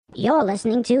You're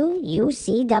listening to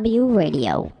UCW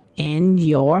Radio. In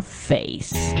your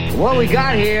face. What we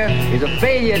got here is a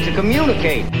failure to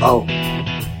communicate. Oh,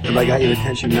 have I got your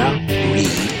attention now? Greed,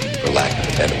 for lack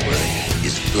of a better word,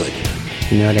 is good.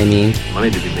 You know what I mean? Money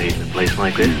to be made in a place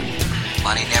like this.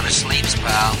 Money never sleeps,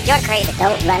 pal. You're crazy.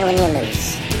 Don't run when you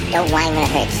lose. Don't whine when it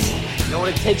hurts. You know what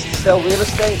it takes to sell real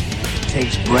estate? It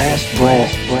takes brass.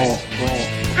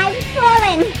 I've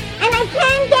fallen, and I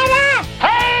can't get up.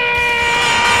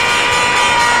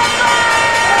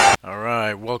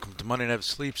 Alright, welcome to Money Never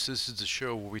Sleeps. This is the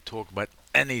show where we talk about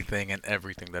anything and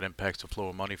everything that impacts the flow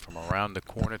of money from around the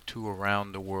corner to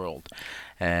around the world.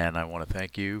 And I want to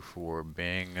thank you for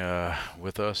being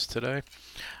with us today.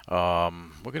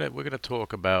 We're gonna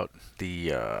talk about the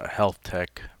health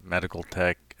tech, medical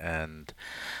tech, and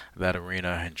that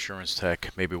arena, insurance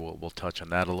tech. Maybe we'll touch on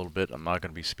that a little bit. I'm not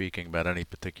going to be speaking about any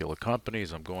particular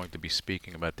companies. I'm going to be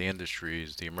speaking about the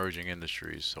industries, the emerging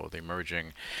industries, so the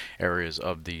emerging areas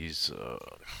of these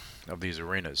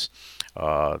arenas.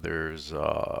 There's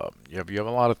you have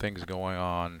a lot of things going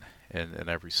on in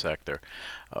every sector.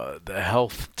 The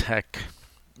health tech,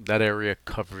 that area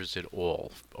covers it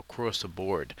all across the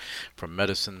board, from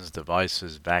medicines,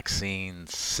 devices,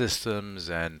 vaccines, systems,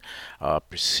 and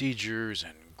procedures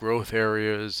and growth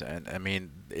areas, and I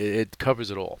mean it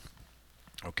covers it all.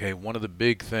 Okay, one of the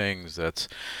big things that's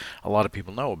a lot of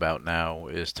people know about now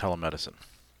is telemedicine.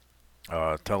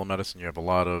 Telemedicine, you have a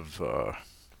lot of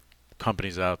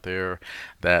companies out there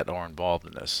that are involved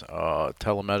in this.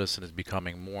 Telemedicine is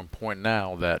becoming more important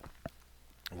now that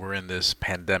we're in this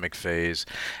pandemic phase,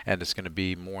 and it's going to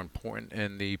be more important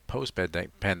in the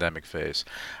post-pandemic phase.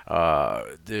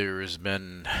 There has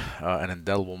been an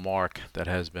indelible mark that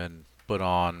has been put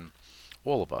on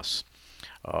all of us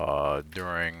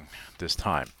during this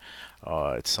time.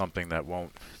 It's something that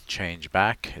won't change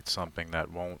back. It's something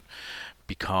that won't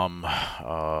become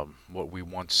what we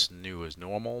once knew as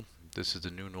normal. This is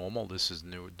the new normal. This is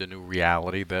the new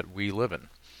reality that we live in.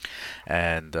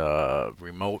 And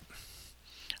remote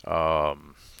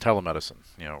telemedicine,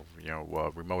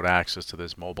 remote access to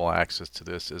this, mobile access to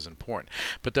this is important.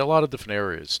 But there are a lot of different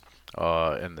areas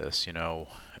in this.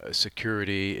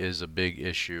 Security is a big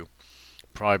issue.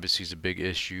 Privacy is a big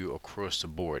issue across the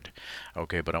board.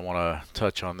 Okay, but I want to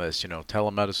touch on this.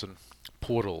 Telemedicine,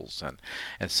 portals,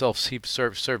 and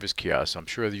self-service kiosks. I'm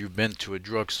sure that you've been to a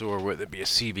drugstore, whether it be a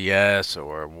CVS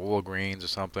or a Walgreens or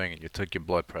something, and you took your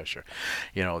blood pressure.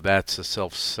 That's a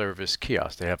self-service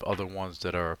kiosk. They have other ones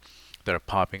that are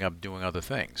popping up doing other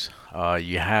things.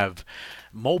 You have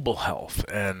mobile health,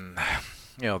 and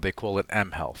they call it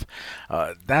mHealth.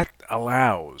 That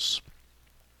allows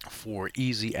for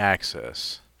easy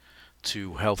access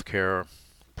to healthcare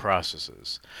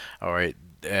processes. All right.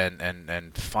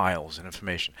 And files and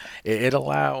information. It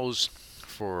allows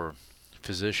for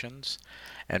physicians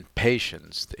and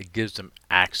patients. It gives them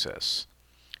access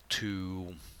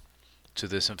to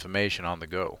this information on the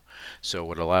go.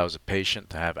 So it allows a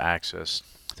patient to have access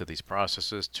to these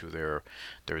processes, to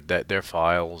their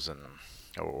files and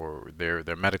or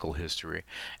their medical history,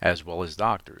 as well as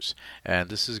doctors. And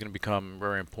this is going to become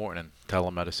very important in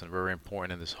telemedicine, very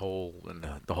important in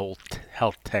the whole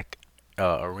health tech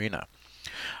arena.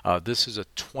 This is a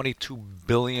 $22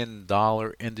 billion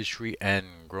industry and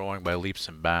growing by leaps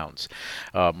and bounds.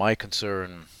 My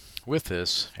concern with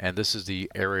this, and this is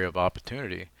the area of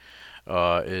opportunity,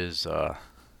 is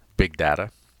big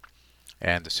data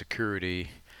and the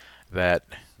security that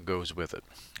goes with it.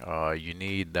 You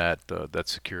need that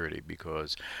security,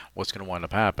 because what's going to wind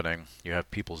up happening, you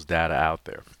have people's data out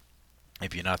there.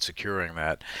 If you're not securing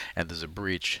that and there's a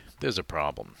breach, there's a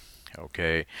problem.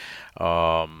 Okay.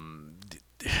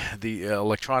 The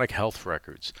electronic health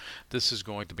records. This is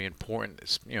going to be important,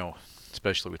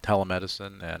 especially with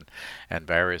telemedicine and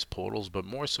various portals, but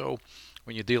more so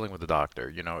when you're dealing with a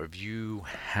doctor. If you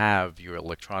have your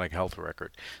electronic health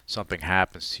record, something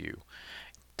happens to you,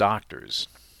 doctors,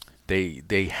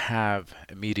 they have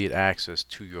immediate access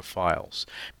to your files,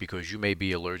 because you may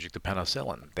be allergic to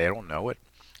penicillin. They don't know it.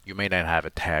 You may not have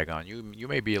a tag on you. You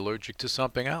may be allergic to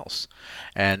something else.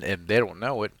 And if they don't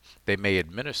know it, they may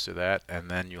administer that,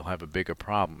 and then you'll have a bigger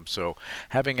problem. So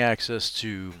having access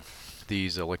to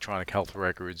these electronic health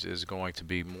records is going to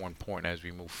be more important as we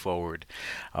move forward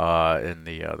in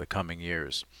the coming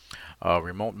years.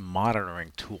 Remote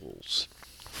monitoring tools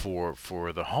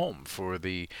for the home, for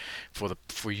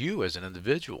you as an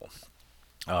individual.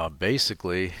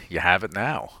 Basically, you have it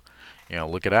now.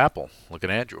 Look at Apple, look at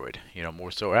Android,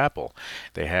 more so Apple.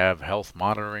 They have health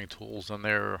monitoring tools on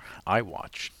their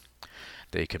iWatch.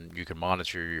 You can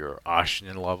monitor your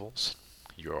oxygen levels,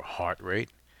 your heart rate,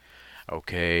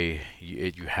 Okay,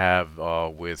 you have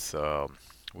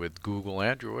with Google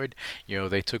Android,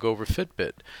 they took over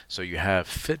Fitbit. So you have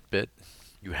Fitbit,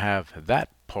 you have that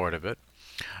part of it.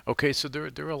 Okay, so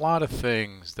there are a lot of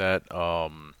things that are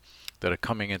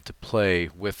coming into play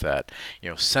with that.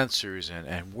 Sensors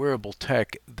and wearable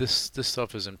tech. This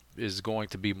stuff is going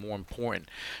to be more important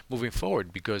moving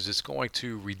forward because it's going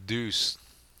to reduce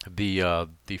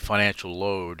the financial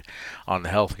load on the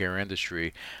healthcare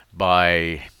industry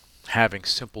by having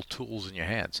simple tools in your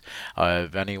hands.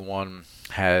 If anyone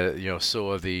had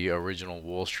saw the original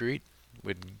Wall Street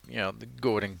with the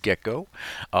Gordon Gekko,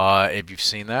 if you've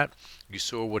seen that, you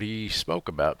saw what he spoke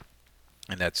about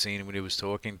in that scene when he was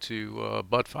talking to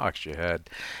Bud Fox. You had,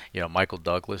 Michael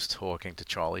Douglas talking to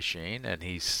Charlie Sheen, and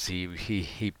he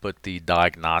put the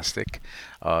diagnostic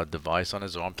device on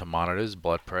his arm to monitor his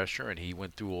blood pressure, and he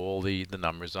went through all the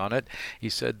numbers on it. He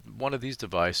said one of these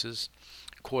devices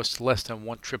costs less than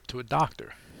one trip to a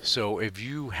doctor. So if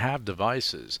you have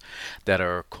devices that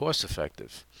are cost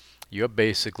effective, you're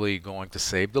basically going to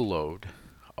save the load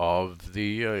of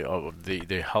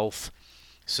the health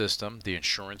system, the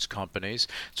insurance companies.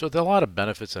 So there are a lot of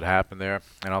benefits that happen there,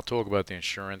 and I'll talk about the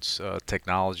insurance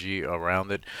technology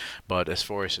around it. But as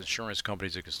far as insurance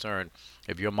companies are concerned,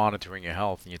 if you're monitoring your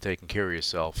health and you're taking care of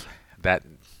yourself, that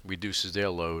reduces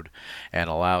their load and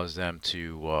allows them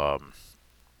to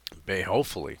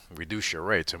hopefully reduce your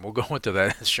rates. And we'll go into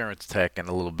that insurance tech in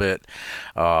a little bit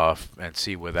and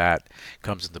see where that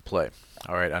comes into play.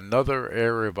 All right, another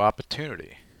area of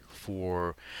opportunity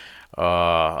for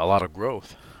a lot of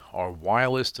growth are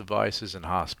wireless devices in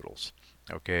hospitals.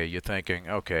 Okay, you're thinking,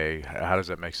 okay, how does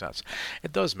that make sense?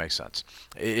 It does make sense.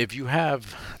 If you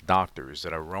have doctors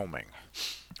that are roaming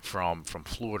from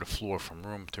floor to floor, from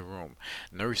room to room,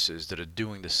 nurses that are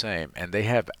doing the same, and they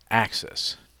have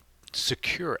access,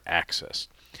 secure access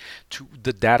to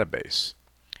the database,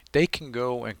 they can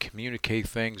go and communicate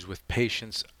things with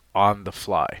patients on the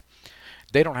fly.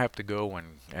 They don't have to go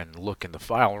and look in the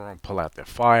file room, pull out their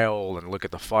file, and look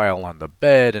at the file on the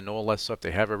bed and all that stuff.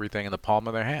 They have everything in the palm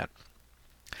of their hand.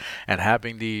 And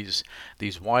having these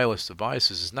wireless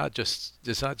devices is not just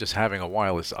it's not just having a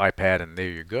wireless iPad and there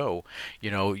you go.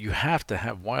 You have to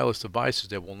have wireless devices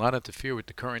that will not interfere with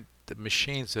the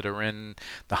machines that are in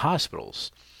the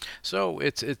hospitals. So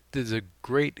there's a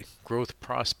great growth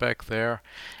prospect there,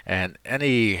 and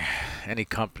any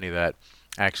company that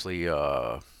actually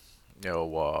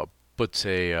puts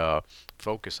a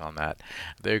focus on that,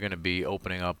 they're going to be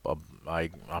opening up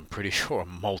I'm pretty sure a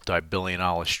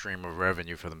multi-billion-dollar stream of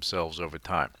revenue for themselves over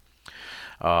time.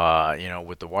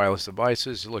 With the wireless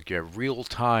devices, look, you have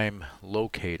real-time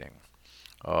locating.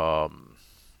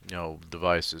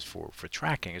 Devices for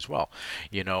tracking as well.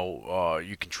 You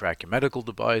can track your medical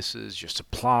devices, your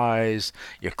supplies,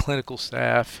 your clinical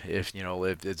staff. If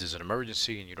there's an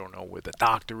emergency and you don't know where the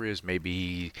doctor is, maybe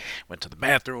he went to the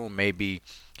bathroom, maybe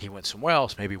he went somewhere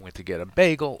else, maybe he went to get a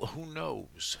bagel, who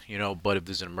knows? But if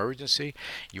there's an emergency,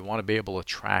 you want to be able to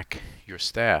track your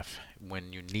staff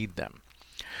when you need them.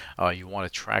 You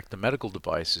want to track the medical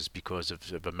devices because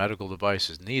if a medical device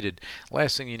is needed,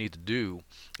 last thing you need to do,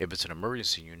 if it's an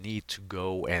emergency, you need to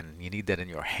go and you need that in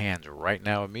your hands right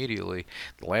now immediately.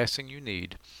 The last thing you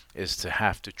need is to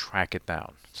have to track it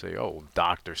down. Say, oh,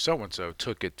 Dr. So-and-so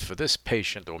took it for this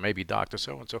patient, or maybe Dr.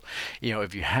 So-and-so.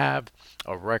 If you have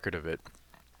a record of it,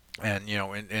 and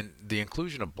and the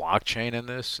inclusion of blockchain in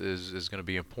this is going to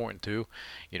be important too,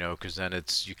 because then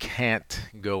you can't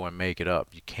go and make it up.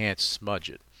 You can't smudge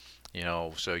it.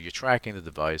 So you're tracking the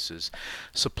devices,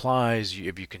 supplies.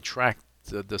 If you can track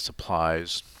the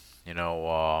supplies,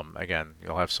 again,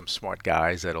 you'll have some smart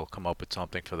guys that'll come up with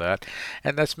something for that,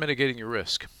 and that's mitigating your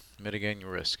risk.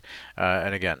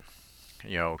 And again,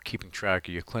 keeping track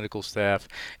of your clinical staff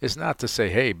is not to say,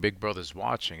 hey, Big Brother's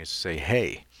watching. It's to say,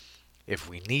 hey, if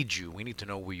we need you, we need to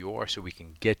know where you are so we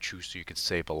can get you so you can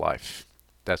save a life.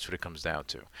 That's what it comes down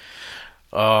to.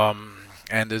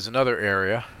 And there's another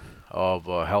area of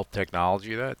health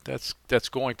technology that's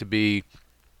going to be,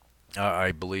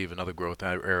 I believe, another growth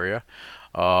area.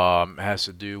 Has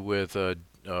to do with genome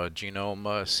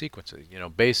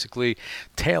sequencing. Basically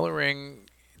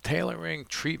tailoring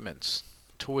treatments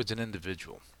towards an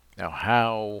individual. Now,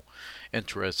 how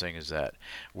interesting is that?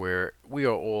 Where we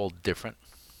are all different.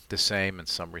 The same in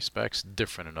some respects,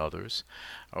 different in others.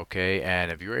 Okay,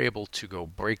 and if you're able to go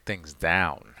break things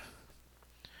down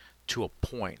to a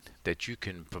point that you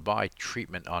can provide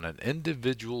treatment on an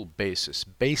individual basis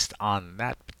based on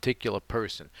that particular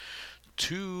person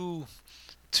to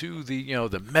the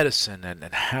the medicine and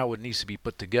how it needs to be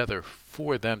put together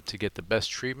for them to get the best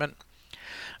treatment,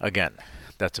 again,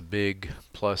 That's a big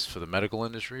plus for the medical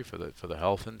industry, for the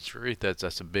health industry.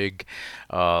 That's a big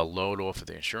load off of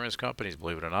the insurance companies,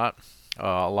 believe it or not.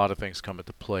 A lot of things come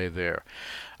into play there.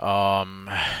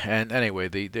 And anyway,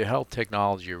 the health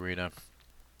technology arena,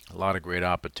 a lot of great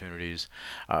opportunities.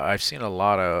 I've seen a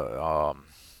lot of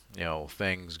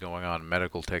things going on in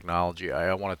medical technology.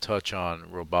 I want to touch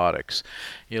on robotics.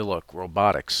 Look,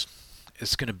 robotics.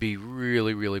 It's going to be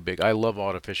really, really big. I love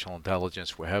artificial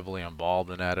intelligence. We're heavily involved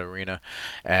in that arena,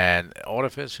 and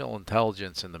artificial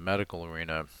intelligence in the medical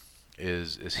arena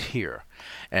is here,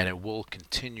 and it will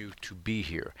continue to be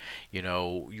here.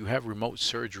 You have remote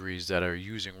surgeries that are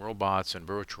using robots and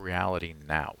virtual reality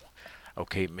now.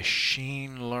 Okay,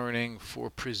 machine learning for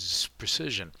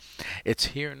precision. It's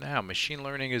here now. Machine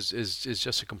learning is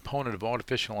just a component of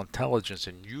artificial intelligence,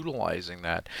 and utilizing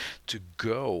that to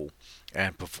go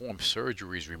and perform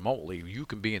surgeries remotely. You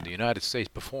can be in the United States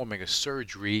performing a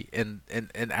surgery in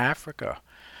Africa.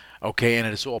 Okay, and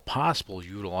it's all possible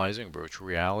utilizing virtual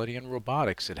reality and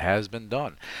robotics. It has been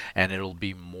done, and it'll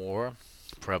be more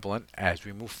prevalent as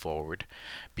we move forward,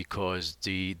 because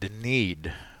the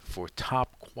need for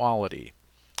top quality,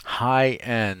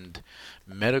 high-end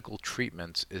medical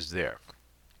treatments is there.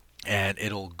 And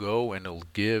it'll go and it'll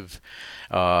give,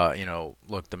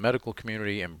 look, the medical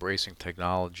community embracing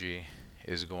technology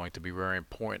is going to be very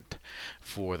important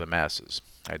for the masses.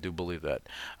 I do believe that.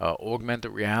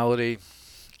 Augmented reality,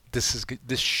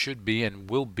 this should be and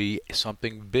will be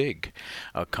something big.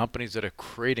 Companies that are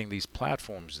creating these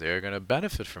platforms, they're going to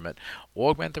benefit from it.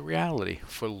 Augmented reality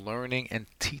for learning and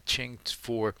teaching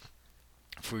for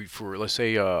let's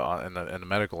say in the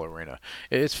medical arena.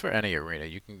 It's for any arena.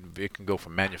 It can go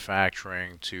from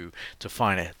manufacturing to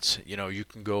finance. You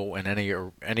can go in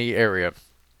any area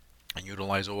and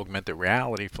utilize augmented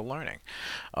reality for learning.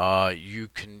 You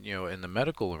can, in the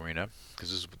medical arena,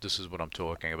 because this is what I'm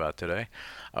talking about today.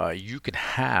 You can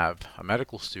have a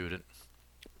medical student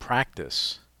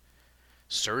practice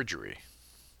surgery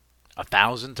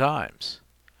 1,000 times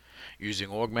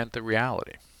using augmented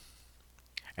reality.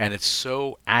 And it's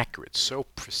so accurate, so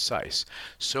precise,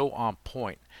 so on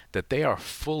point that they are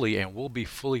fully and will be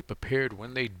fully prepared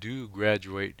when they do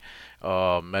graduate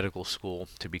medical school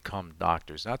to become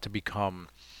doctors. Not to become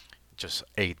just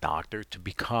a doctor, to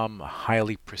become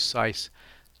highly precise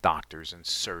doctors and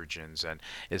surgeons. And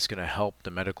it's going to help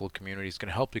the medical community. It's going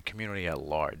to help the community at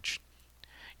large.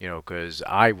 Because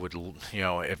I would,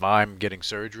 if I'm getting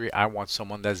surgery, I want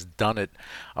someone that's done it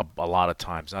a lot of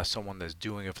times, not someone that's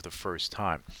doing it for the first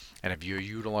time. And if you're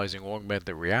utilizing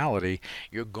augmented reality,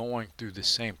 you're going through the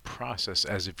same process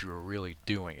as if you were really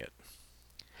doing it.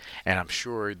 And I'm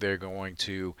sure they're going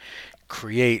to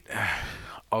create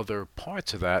other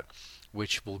parts of that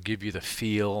which will give you the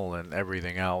feel and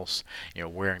everything else,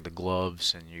 wearing the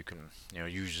gloves, and you can,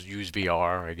 use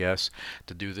VR, I guess,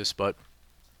 to do this. But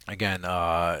again,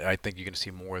 I think you're going to see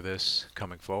more of this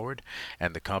coming forward,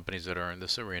 and the companies that are in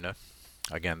this arena,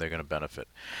 again, they're going to benefit.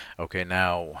 Okay,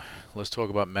 now let's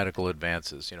talk about medical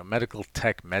advances. Medical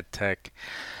tech, medtech.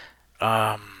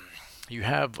 You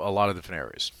have a lot of different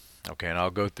areas. Okay, and I'll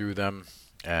go through them.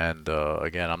 And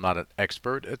again, I'm not an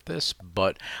expert at this,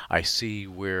 but I see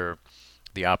where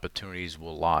the opportunities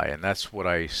will lie, and that's what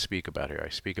I speak about here. I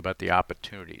speak about the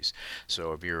opportunities.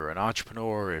 So if you're an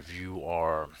entrepreneur, if you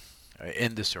are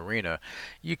in this arena,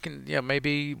 you can,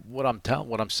 maybe what I'm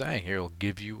saying here will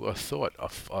give you a thought,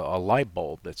 a light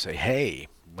bulb that say, hey,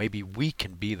 maybe we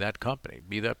can be that company,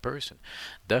 be that person.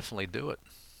 Definitely do it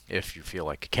if you feel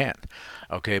like you can.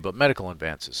 Okay, but medical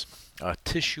advances,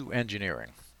 tissue engineering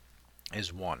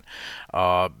is one.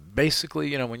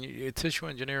 Basically, when you tissue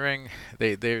engineering,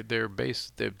 they're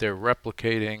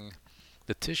replicating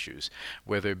the tissues,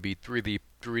 whether it be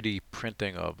 3D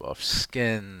printing of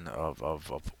skin,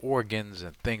 of organs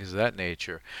and things of that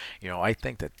nature. I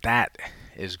think that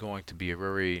is going to be a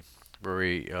very,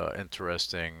 very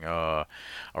interesting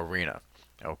arena.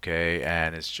 Okay,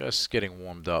 and it's just getting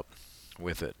warmed up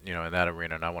with it, in that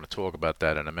arena, and I want to talk about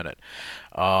that in a minute.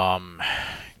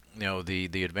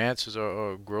 The advances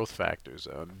are growth factors,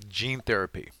 gene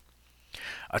therapy,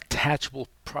 attachable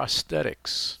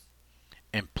prosthetics,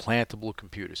 implantable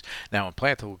computers. Now,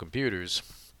 implantable computers,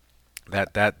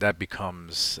 that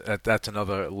becomes that's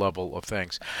another level of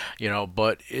things,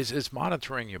 but it's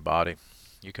monitoring your body.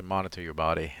 You can monitor your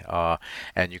body,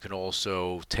 and you can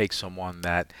also take someone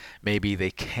that maybe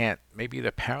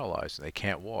they're paralyzed and they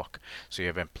can't walk. So you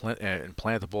have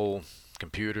implantable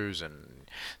computers and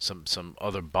some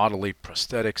other bodily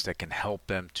prosthetics that can help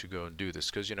them to go and do this.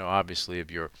 Because obviously,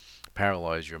 if you're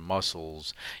paralyzed, your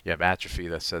muscles, you have atrophy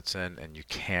that sets in, and you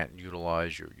can't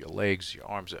utilize your legs, your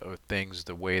arms, or things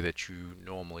the way that you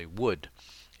normally would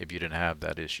if you didn't have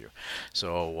that issue.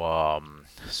 So,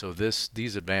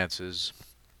 these advances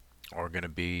are going to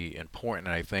be important.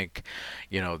 And I think,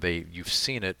 you've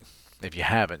seen it. If you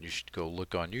haven't, you should go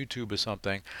look on YouTube or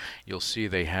something. You'll see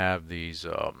they have these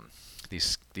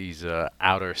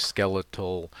outer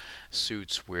skeletal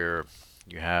suits where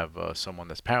you have someone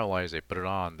that's paralyzed. They put it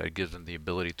on. That gives them the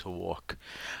ability to walk.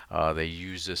 They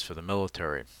use this for the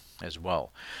military as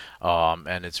well,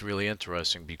 and it's really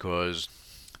interesting because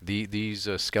these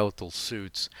skeletal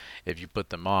suits, if you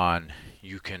put them on,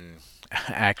 you can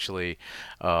actually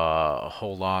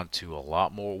hold on to a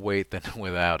lot more weight than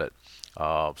without it.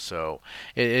 But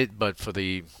for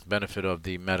the benefit of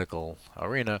the medical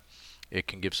arena, it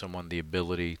can give someone the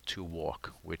ability to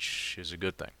walk, which is a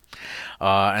good thing.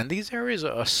 And these areas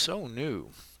are so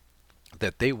new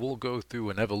that they will go through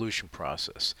an evolution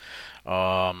process.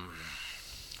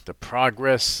 The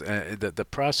progress, the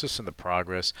process and the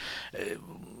progress,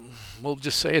 we'll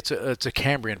just say it's a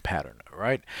Cambrian pattern,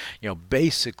 right?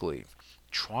 Basically,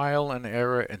 trial and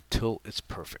error until it's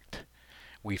perfect.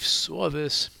 We saw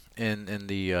this in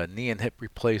the knee and hip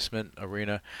replacement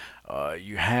arena.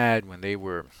 You had when they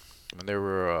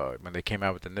came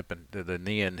out with the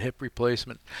knee and hip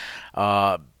replacement.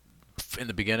 In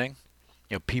the beginning,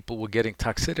 people were getting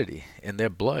toxicity in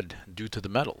their blood due to the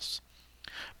metals.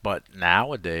 But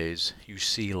nowadays, you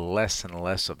see less and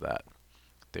less of that.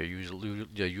 They're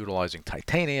utilizing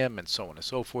titanium and so on and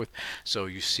so forth. So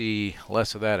you see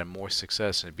less of that and more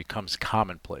success, and it becomes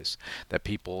commonplace that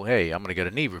people, hey, I'm going to get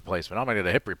a knee replacement, I'm going to get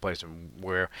a hip replacement,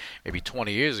 where maybe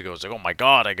 20 years ago it's like, oh my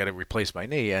God, I got to replace my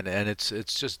knee. And it's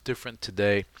just different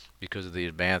today because of the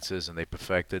advances, and they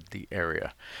perfected the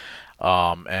area.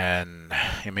 And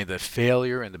I mean, the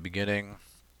failure in the beginning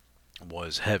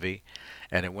was heavy,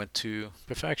 and it went to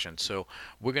perfection. So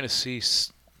we're going to see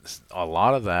a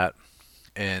lot of that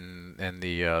in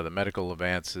the medical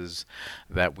advances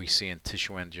that we see in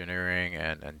tissue engineering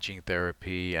and gene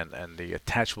therapy and the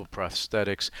attachable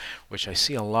prosthetics, which I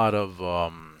see a lot of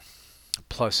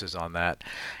pluses on that.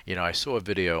 I saw a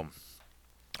video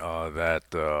that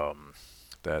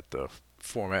the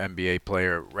former NBA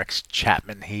player Rex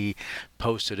Chapman, he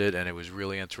posted it, and it was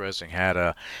really interesting. Had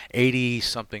a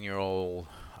 80-something-year-old,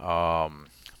 I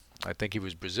think he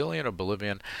was Brazilian or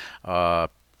Bolivian,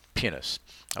 pianist.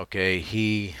 Okay,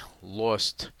 he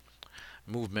lost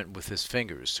movement with his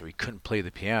fingers, so he couldn't play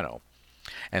the piano.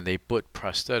 And they put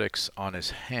prosthetics on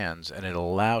his hands, and it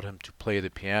allowed him to play the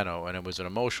piano, and it was an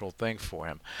emotional thing for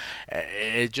him.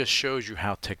 It just shows you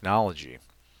how technology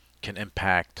can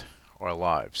impact our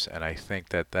lives, and I think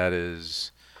that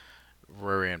is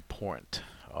very important.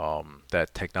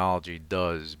 That technology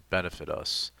does benefit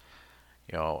us,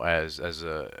 as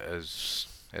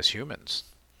humans,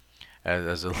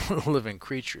 as living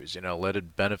creatures. Let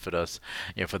it benefit us,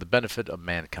 for the benefit of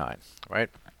mankind, right?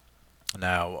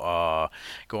 Now,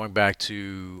 going back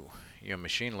to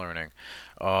machine learning,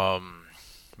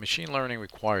 machine learning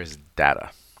requires data,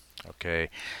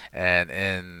 okay, and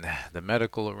in the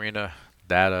medical arena,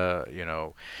 data,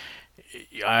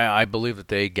 I believe that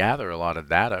they gather a lot of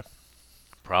data.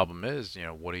 Problem is,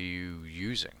 what are you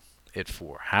using it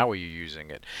for? How are you using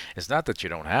it? It's not that you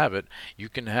don't have it. You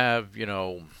can have,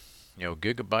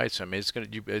 gigabytes. I mean,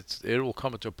 it will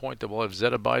come to a point that we'll have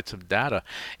zettabytes of data.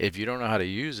 If you don't know how to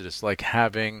use it, it's like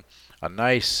having a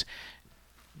nice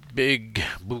big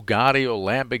Bugatti or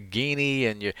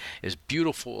Lamborghini, and it's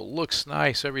beautiful, it looks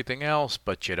nice, everything else,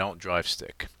 but you don't drive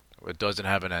stick. It doesn't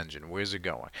have an engine. Where's it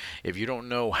going? If you don't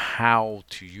know how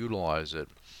to utilize it,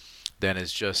 then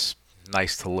it's just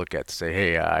nice to look at, to say,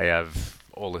 hey, I have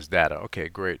all this data. Okay,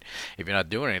 great. If you're not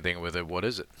doing anything with it, what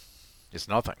is it? It's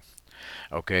nothing.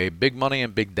 Okay, big money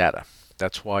and big data.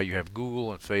 That's why you have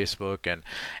Google and Facebook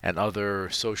and other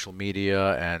social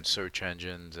media and search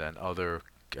engines and other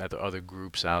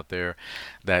groups out there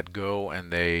that go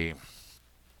and they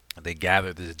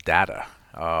gather this data.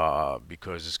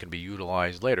 Because it's going to be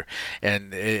utilized later,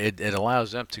 and it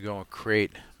allows them to go and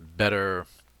create better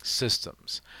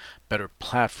systems, better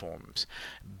platforms,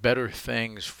 better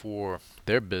things for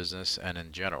their business and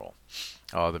in general.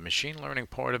 The machine learning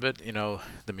part of it,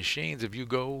 the machines, if you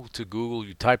go to Google,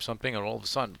 you type something, and all of a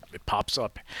sudden it pops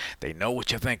up. They know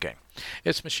what you're thinking.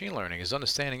 It's machine learning. It's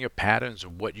understanding your patterns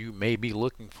of what you may be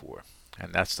looking for.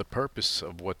 And that's the purpose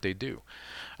of what they do.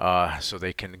 So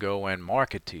they can go and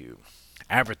market to you.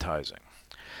 Advertising,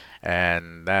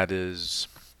 and that is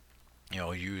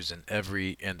used in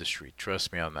every industry,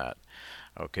 trust me on that.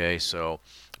 Okay, so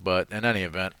but in any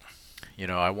event,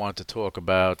 I want to talk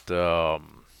about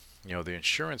the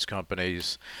insurance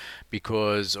companies,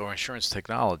 because or insurance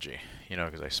technology,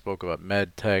 because I spoke about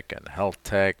medtech and health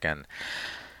tech,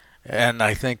 and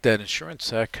I think that insurance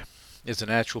tech is a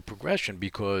natural progression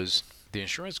because the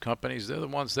insurance companies, they're the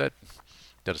ones that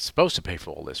are supposed to pay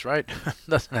for all this, right?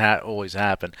 Doesn't always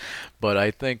happen, but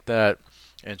I think that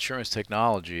insurance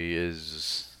technology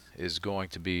is going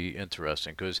to be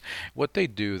interesting because what they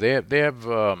do, they have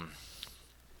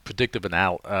predictive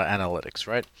analytics,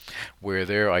 right? Where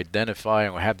they're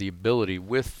identifying or have the ability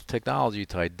with technology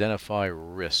to identify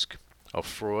risk of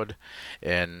fraud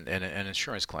and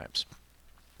insurance claims.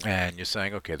 And you're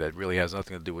saying, okay, that really has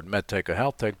nothing to do with medtech or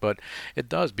health tech, but it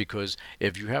does because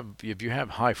if you have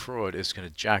high fraud, it's going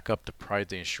to jack up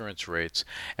the insurance rates,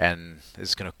 and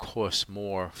it's going to cost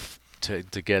more to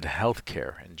get health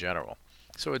care in general.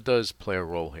 So it does play a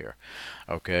role here,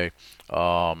 okay?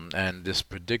 And this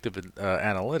predictive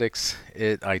analytics,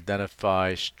 it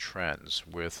identifies trends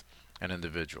with an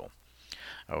individual,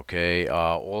 okay?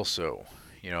 Also,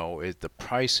 the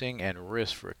pricing and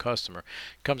risk for a customer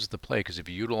comes into play because if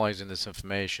you're utilizing this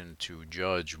information to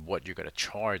judge what you're going to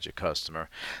charge a customer,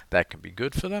 that can be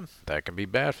good for them, that can be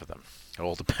bad for them. It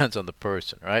all depends on the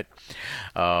person, right?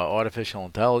 Artificial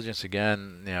intelligence,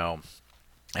 again,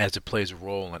 as it plays a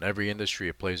role in every industry,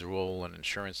 it plays a role in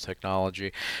insurance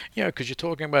technology. Because you're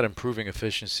talking about improving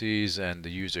efficiencies and the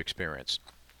user experience.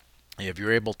 If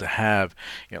you're able to have,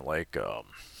 like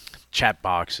chat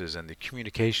boxes and the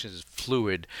communication is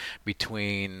fluid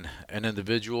between an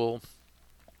individual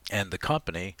and the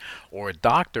company, or a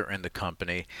doctor and the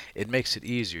company, it makes it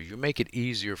easier. You make it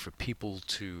easier for people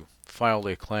to file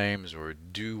their claims or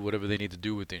do whatever they need to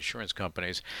do with the insurance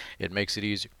companies. It makes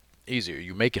it easier.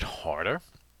 You make it harder,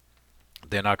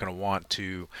 they're not going to want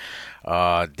to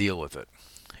deal with it.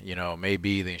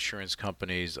 Maybe the insurance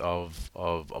companies of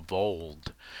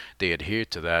old, they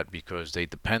adhered to that because they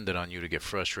depended on you to get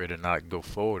frustrated and not go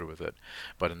forward with it.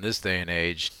 But in this day and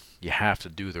age, you have to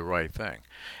do the right thing,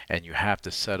 and you have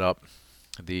to set up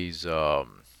these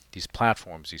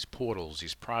platforms, these portals,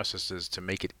 these processes to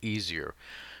make it easier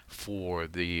for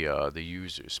the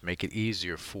users, make it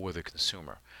easier for the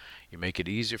consumer. You make it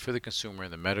easier for the consumer,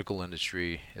 and the medical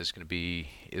industry is going to be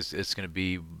it's going to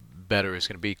be better. It's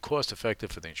going to be cost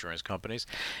effective for the insurance companies.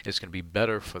 It's going to be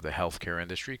better for the healthcare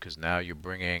industry because now you're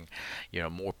bringing,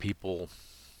 more people,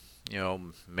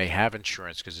 may have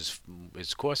insurance because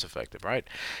it's cost effective, right?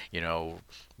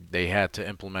 They had to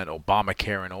implement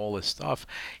Obamacare and all this stuff,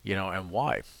 and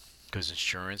why? Because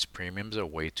insurance premiums are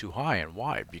way too high. And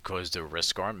why? Because the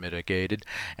risks aren't mitigated,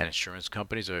 and insurance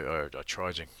companies are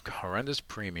charging horrendous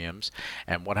premiums.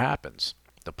 And what happens?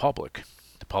 The public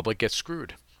gets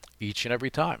screwed each and every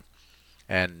time.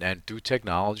 And through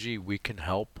technology, we can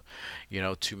help,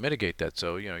 to mitigate that.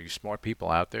 So, you smart people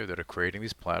out there that are creating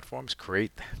these platforms,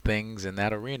 create things in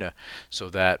that arena so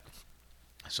that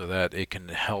it can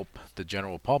help the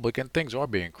general public, and things are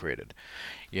being created.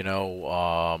 You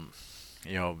know,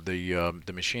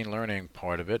 the machine learning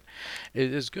part of it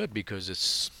is good because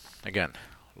it's, again,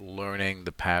 learning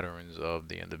the patterns of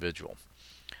the individual.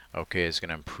 Okay, it's going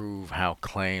to improve how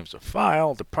claims are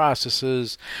filed, the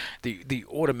processes, the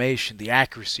automation, the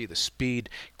accuracy, the speed.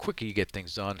 Quicker you get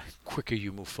things done, quicker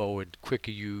you move forward,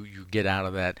 quicker you get out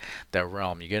of that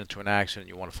realm. You get into an accident,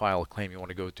 you want to file a claim, you want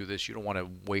to go through this. You don't want to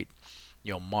wait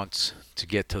months to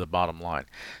get to the bottom line.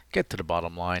 Get to the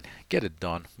bottom line, get it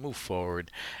done, move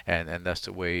forward, and that's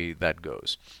the way that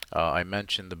goes. I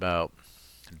mentioned about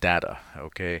data,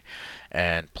 okay,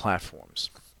 and platforms.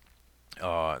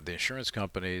 The insurance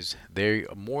companies, they're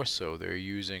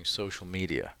using social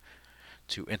media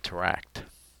to interact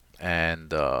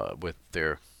and with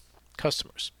their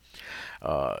customers.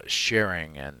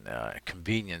 Sharing and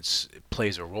convenience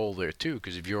plays a role there too,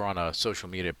 because if you're on a social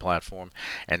media platform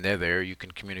and they're there, you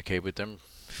can communicate with them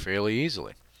fairly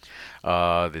easily.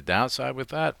 The downside with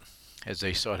that is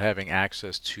they start having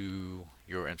access to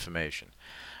your information.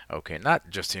 Okay, not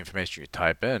just the information you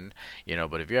type in,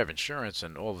 but if you have insurance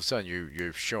and all of a sudden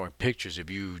you're showing pictures of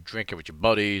you drinking with your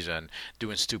buddies and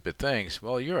doing stupid things,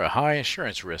 well, you're a high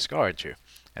insurance risk, aren't you?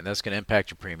 And that's going to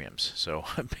impact your premiums. So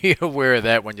be aware of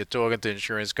that when you're talking to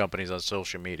insurance companies on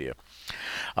social media.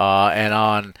 And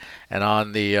I'm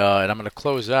going to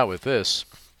close out with this,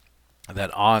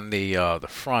 that on the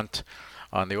front,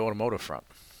 on the automotive front,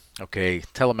 okay,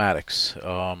 telematics.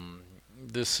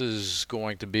 This is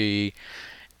going to be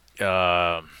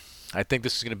I think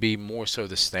this is going to be more so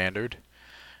the standard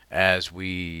as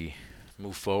we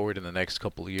move forward in the next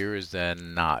couple of years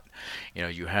than not. You know,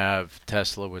 you have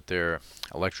Tesla with their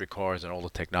electric cars and all the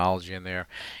technology in there.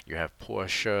 You have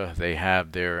Porsche, they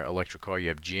have their electric car. You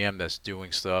have GM that's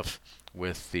doing stuff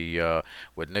with the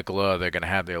with Nikola. They're going to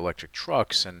have their electric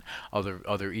trucks and other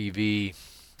EV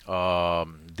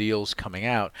deals coming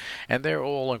out, and they're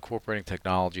all incorporating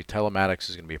technology. Telematics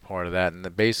is going to be a part of that,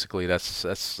 and basically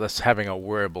that's having a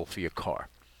wearable for your car.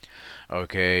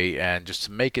 Okay, and just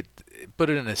to make it, put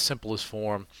it in its simplest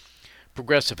form,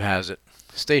 Progressive has it.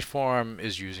 State Farm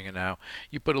is using it now.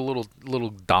 You put a little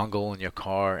dongle in your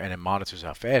car, and it monitors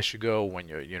how fast you go when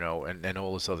you're, you know, and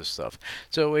all this other stuff.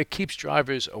 So it keeps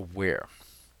drivers aware,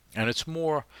 and it's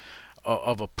more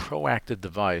of a proactive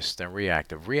device than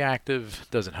reactive. Reactive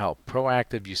doesn't help.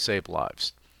 Proactive, you save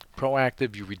lives.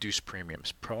 Proactive, you reduce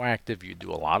premiums. Proactive, you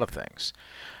do a lot of things.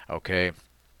 Okay.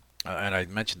 And I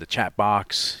mentioned the chat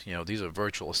box. You know, these are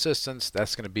virtual assistants.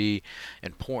 That's going to be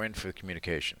important for the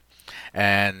communication.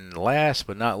 And last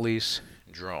but not least,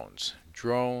 drones.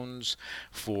 Drones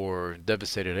for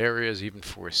devastated areas, even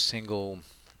for a single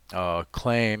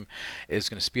claim, is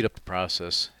going to speed up the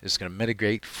process. It's going to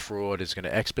mitigate fraud. It's going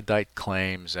to expedite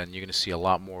claims, and you're going to see a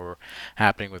lot more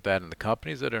happening with that in the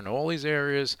companies that are in all these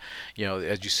areas. You know,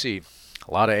 as you see,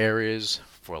 a lot of areas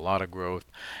for a lot of growth,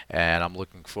 and I'm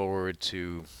looking forward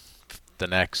to the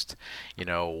next, you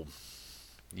know,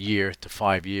 year to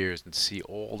 5 years and see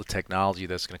all the technology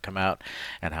that's going to come out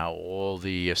and how all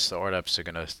the startups are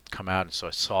going to come out and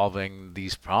start solving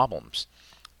these problems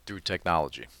through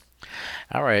technology.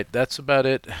 All right, that's about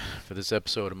it for this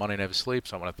episode of Money Never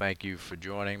Sleeps. I want to thank you for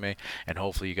joining me, and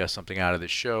hopefully you got something out of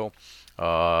this show.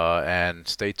 And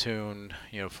stay tuned,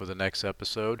 you know, for the next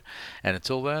episode. And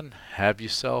until then, have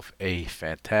yourself a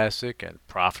fantastic and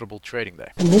profitable trading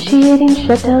day. Initiating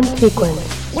shutdown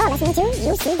sequence. You're listening to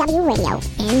UCW Radio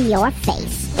in your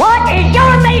face. What is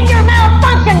your major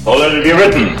malfunction? So let it be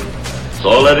written.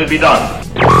 So let it be done.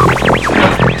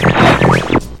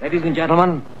 Ladies and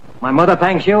gentlemen, my mother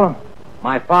thanks you,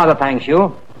 my father thanks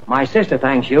you, my sister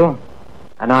thanks you,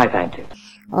 and I thank you.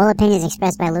 All opinions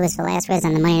expressed by Luis Velazquez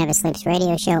on the Money Never Sleeps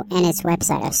radio show and its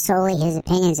website are solely his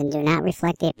opinions and do not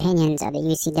reflect the opinions of the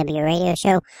UCW radio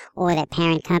show or their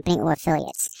parent company or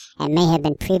affiliates, and may have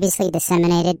been previously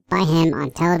disseminated by him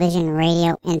on television,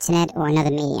 radio, internet, or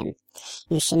another medium.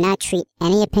 You should not treat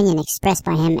any opinion expressed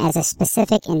by him as a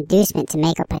specific inducement to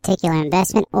make a particular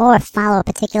investment or follow a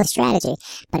particular strategy,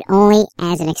 but only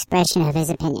as an expression of his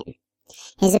opinion.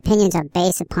 His opinions are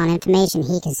based upon information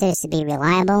he considers to be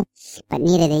reliable, but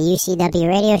neither the UCW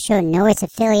radio show nor its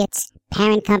affiliates,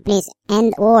 parent companies,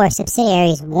 and or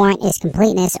subsidiaries warrant its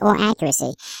completeness or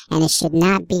accuracy, and it should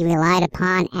not be relied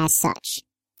upon as such.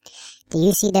 The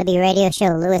UCW radio show,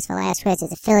 Luis Velazquez,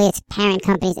 its affiliates, parent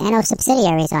companies, and or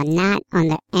subsidiaries are not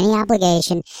under any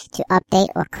obligation to update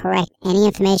or correct any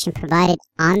information provided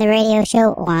on the radio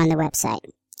show or on the website.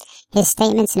 His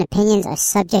statements and opinions are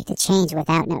subject to change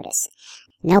without notice.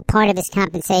 No part of his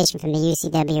compensation from the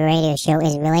UCW radio show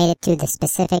is related to the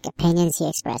specific opinions he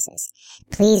expresses.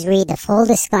 Please read the full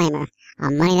disclaimer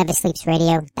on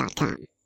MoneyNeverSleepsRadio.com.